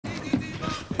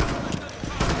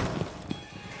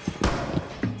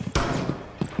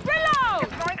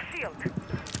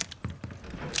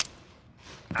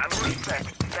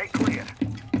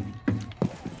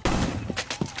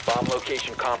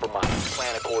location compromised.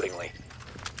 Plan accordingly.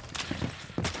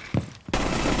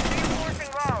 Reinforcing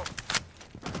wall.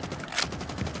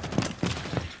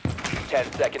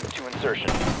 10 seconds to insertion.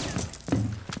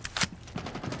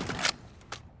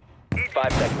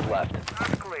 5 seconds left.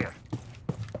 Not clear.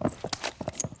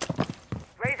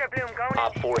 Razor bloom going.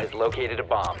 Op 4 has located a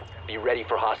bomb. Be ready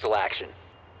for hostile action.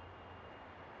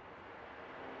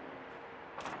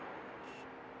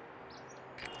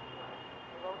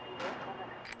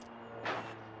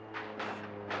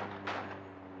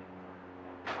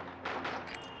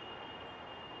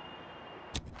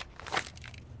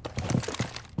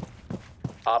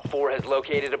 Op 4 has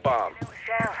located a bomb. New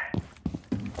shell.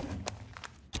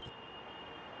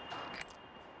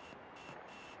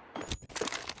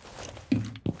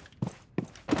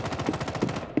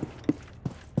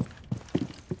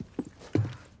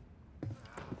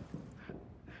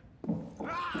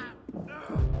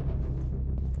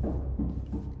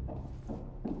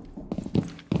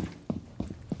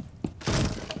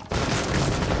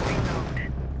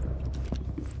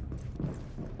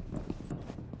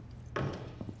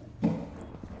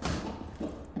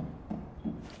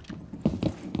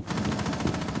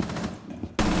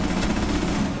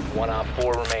 One Op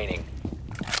 4 remaining.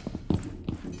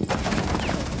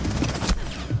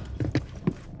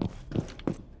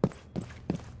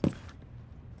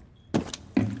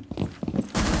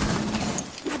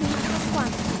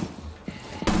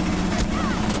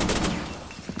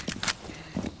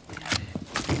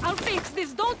 I'll fix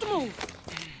this, don't move!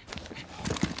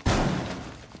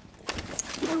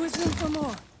 There was room for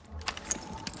more.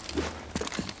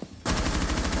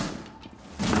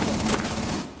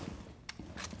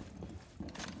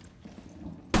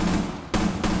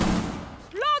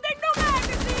 Loading new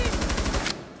magazine!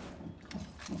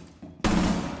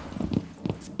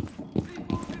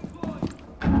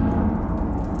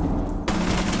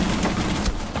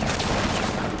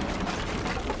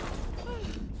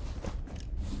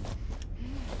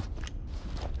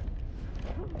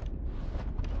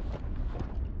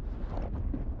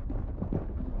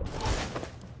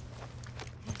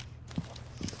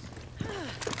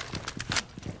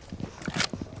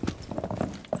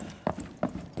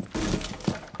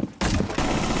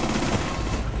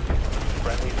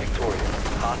 Friendly victorious.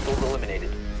 Hostiles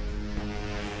eliminated.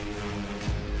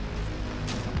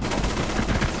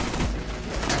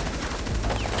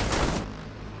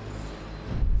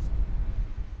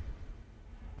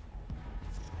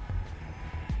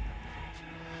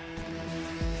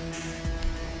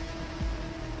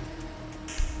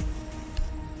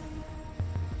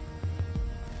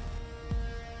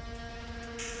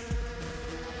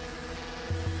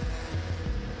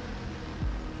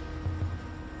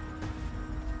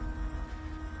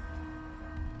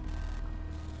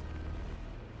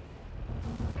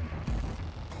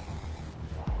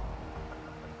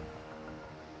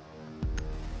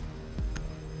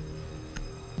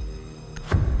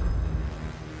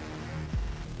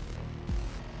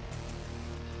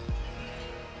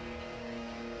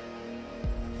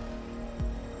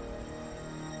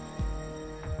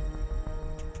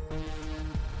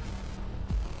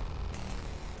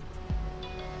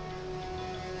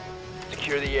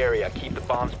 Secure the area. Keep the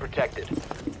bombs protected.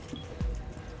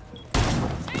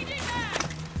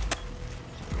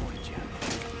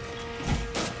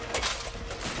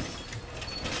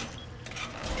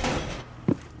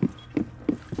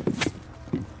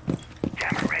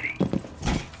 Jammer ready.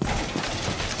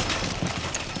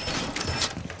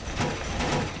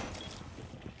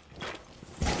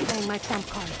 Playing my trump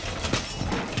card.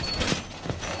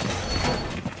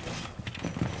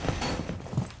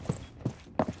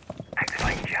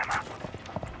 Activate jammer.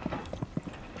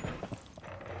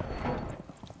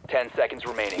 10 seconds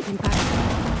remaining. Impact.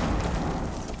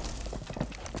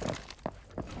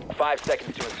 5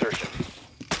 seconds to insertion.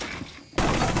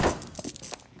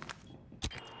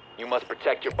 You must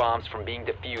protect your bombs from being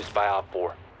defused by Op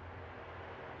 4.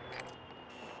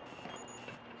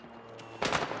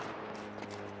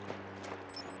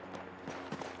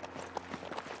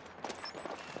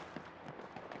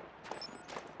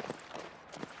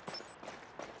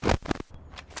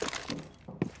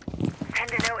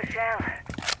 Sending out a shell.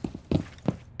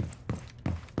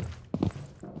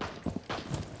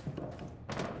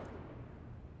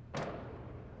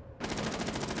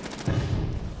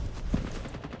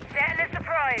 Setting a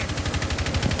surprise.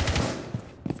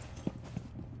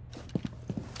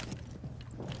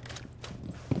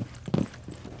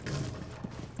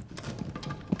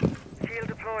 Shield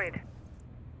deployed.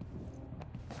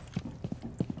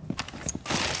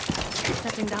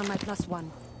 Setting down my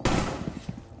 +1.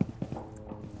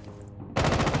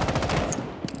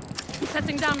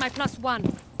 Setting down my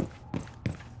 +1.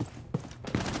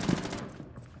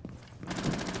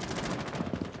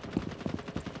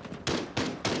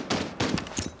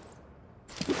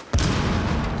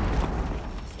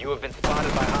 You have been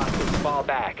spotted by hostiles. Fall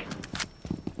back.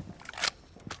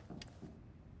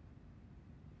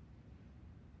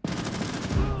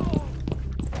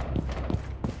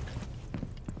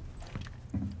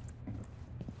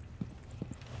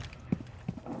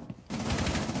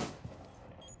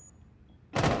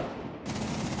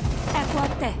 Ecco a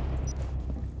te.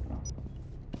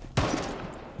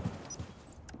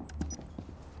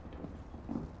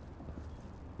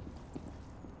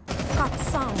 Got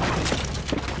some.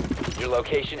 Your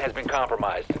location has been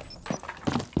compromised.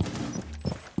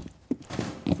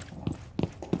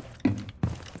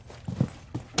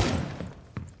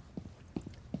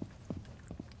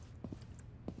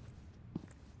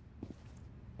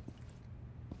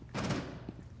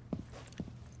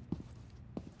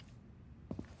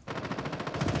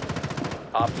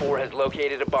 Op 4 has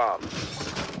located a bomb.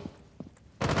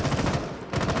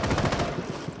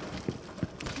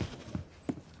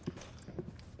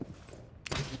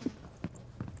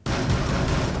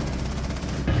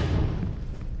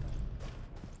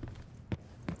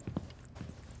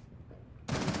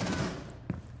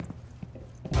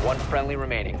 One friendly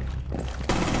remaining.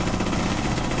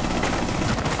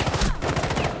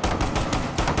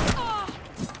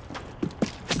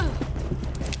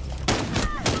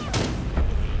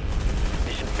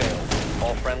 Mission failed.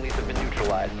 All friendlies have been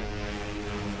neutralized.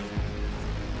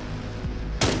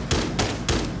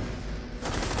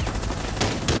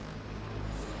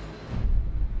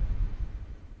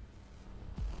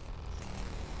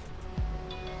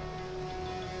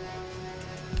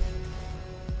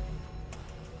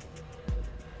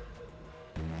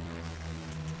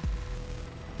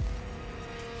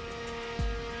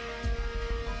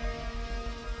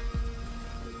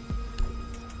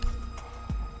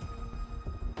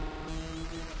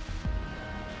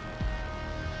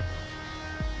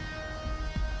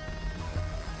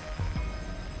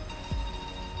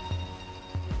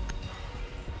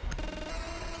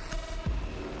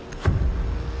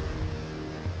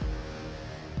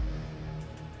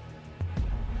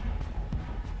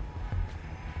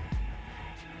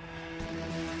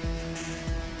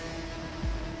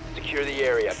 Secure the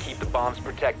area. Keep the bombs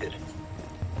protected.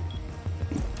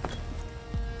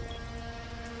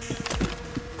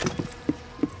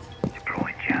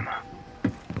 Deploying jammer.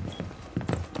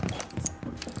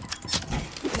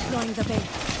 Deploying the bait.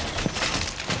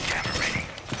 Jammer ready.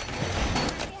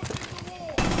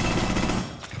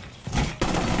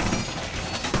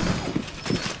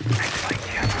 Excellent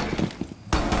jammer.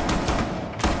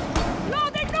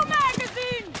 Loading new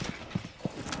magazine!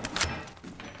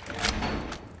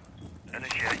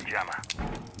 Initiating jammer.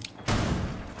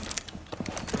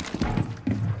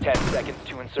 10 seconds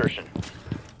to insertion.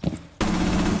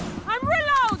 I'm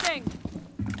reloading!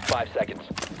 5 seconds.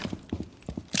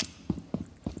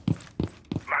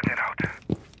 Mark it out.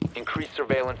 Increase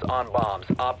surveillance on bombs.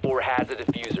 Op 4 has a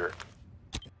diffuser.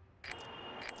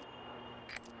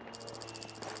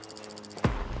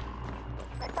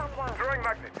 Throwing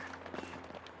magnet.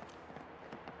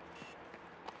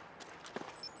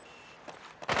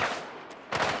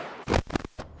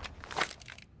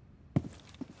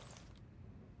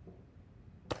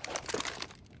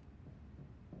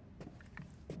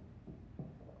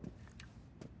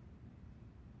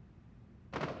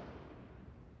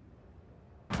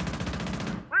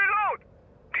 Reload!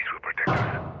 This will protect us.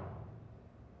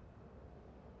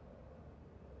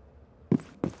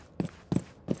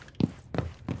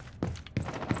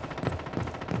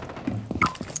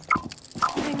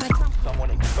 Laying my trump.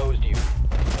 Someone exposed you.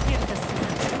 Give the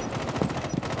snap.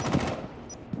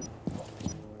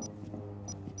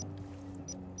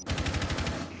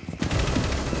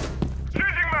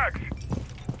 Changing mags!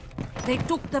 They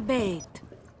took the bait.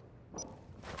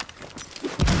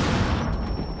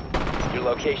 Your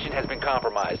location has been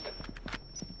compromised.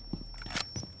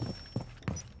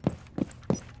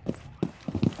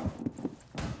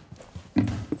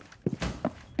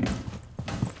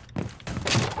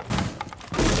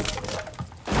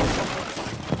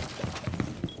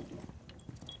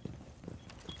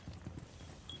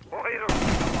 Reload!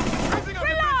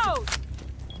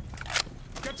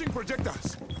 Catching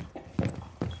projectiles.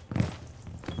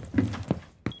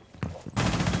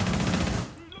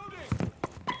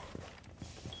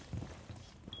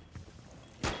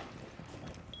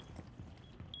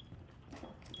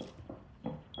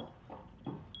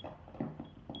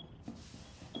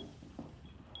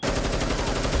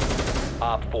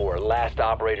 Op 4, last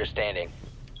operator standing.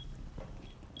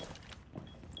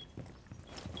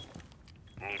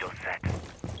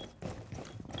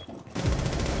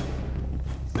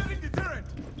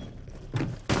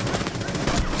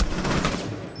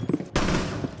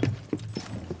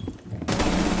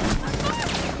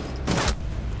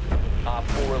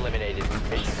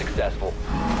 successful.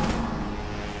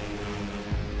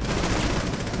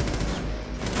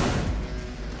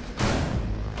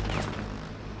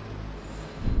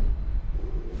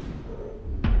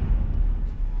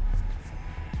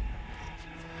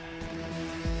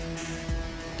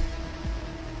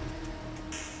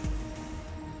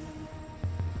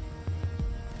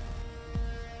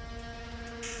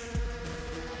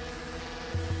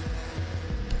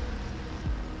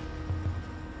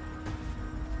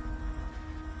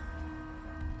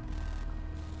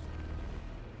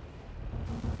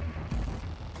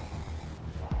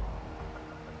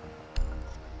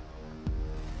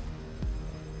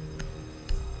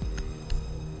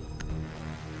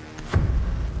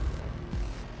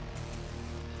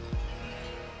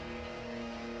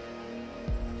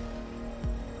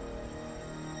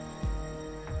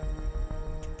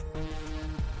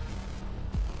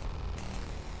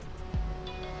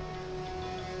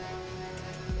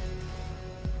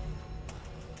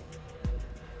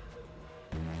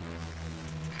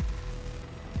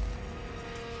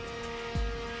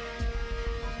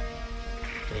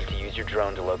 Need to use your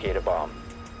drone to locate a bomb.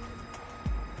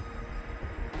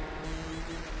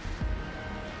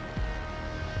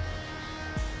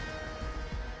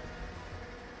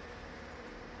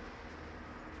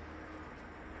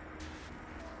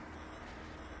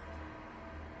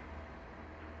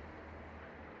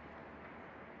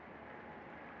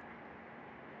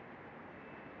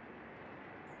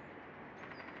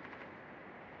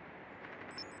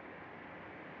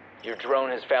 Your drone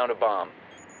has found a bomb.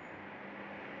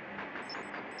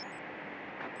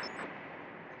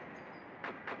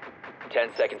 Ten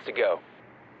seconds to go.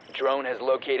 Drone has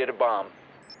located a bomb.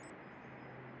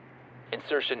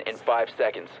 Insertion in 5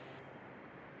 seconds.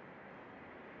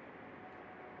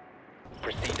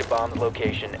 Proceed to bomb the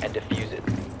location and defuse it.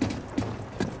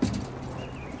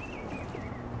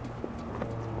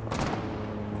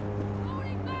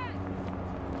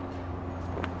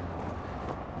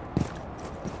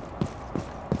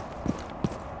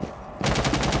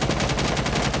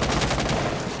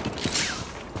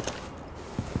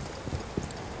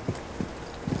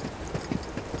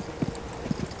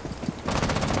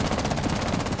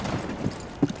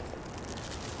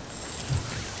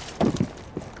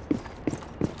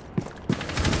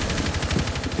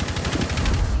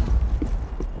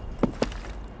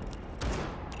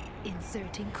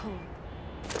 Inserting code.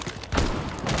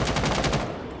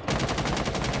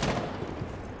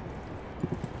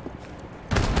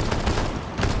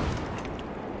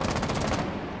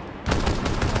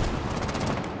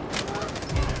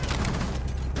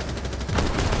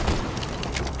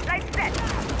 Light set.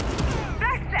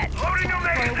 Blast set. Loading on For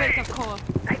a wake laser. up call.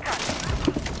 Light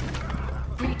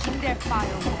on. Breaching their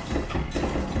firewall.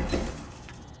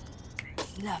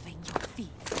 Loving your feast.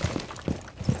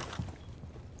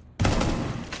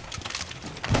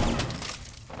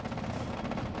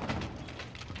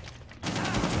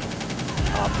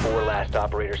 Op 4 last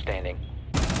operator standing.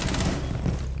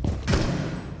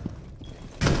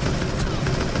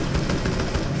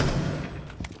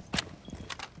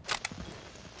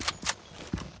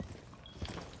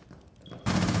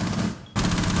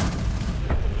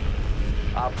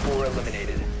 Op 4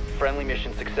 eliminated. Friendly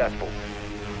mission successful.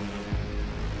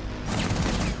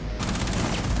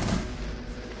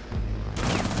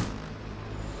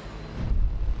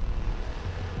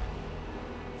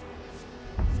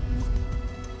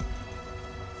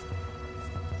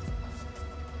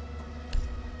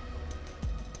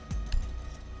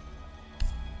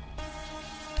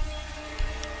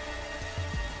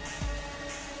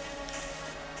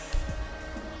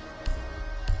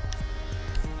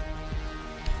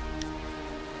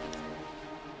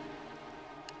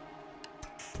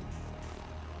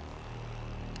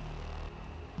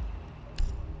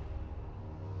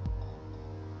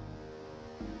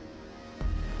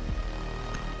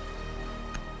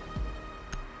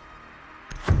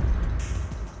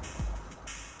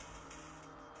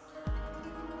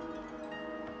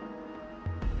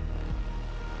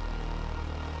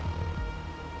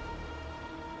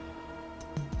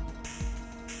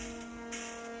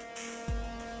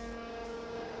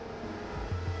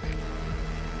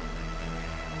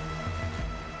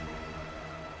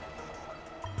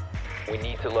 We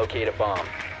need to locate a bomb.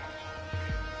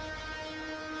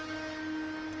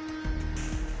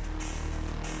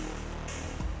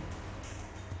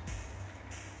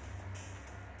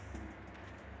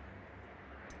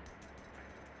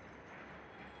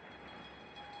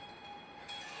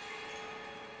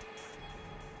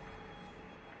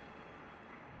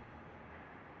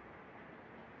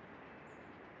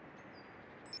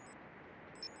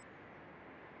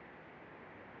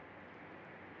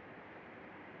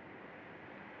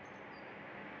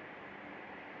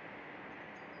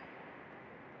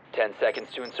 10 seconds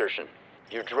to insertion.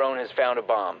 Your drone has found a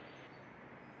bomb.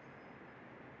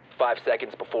 5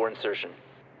 seconds before insertion.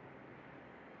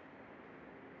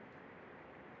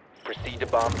 Proceed to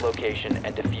bomb's location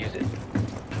and defuse it.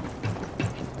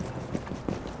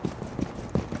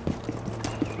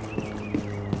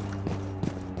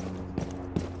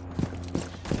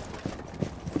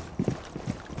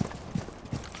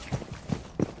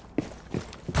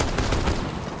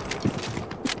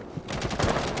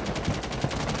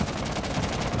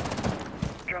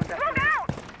 Look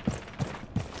out!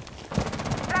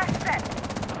 Flash set.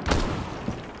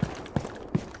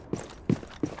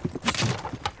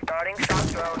 Starting shock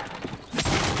drone.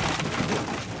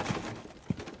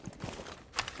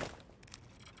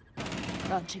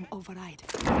 Launching override.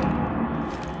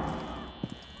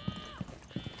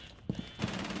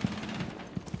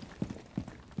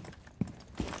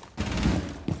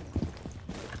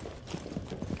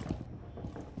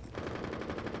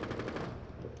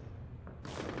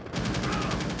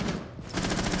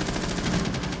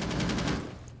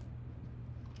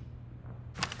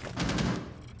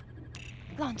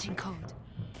 Launching code.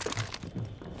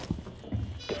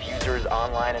 Diffuser is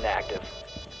online and active.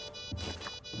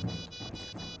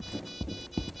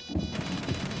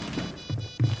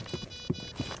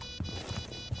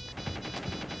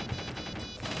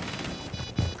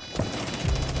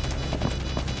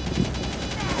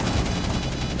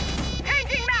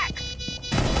 Changing back!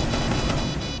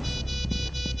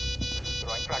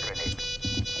 Throwing frag grenade.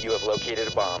 You have located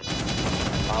a bomb.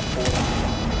 Op 4.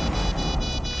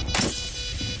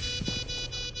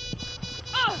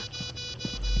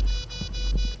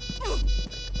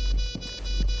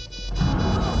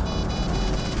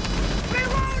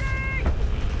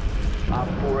 Op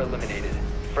 4 eliminated.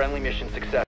 Friendly mission success.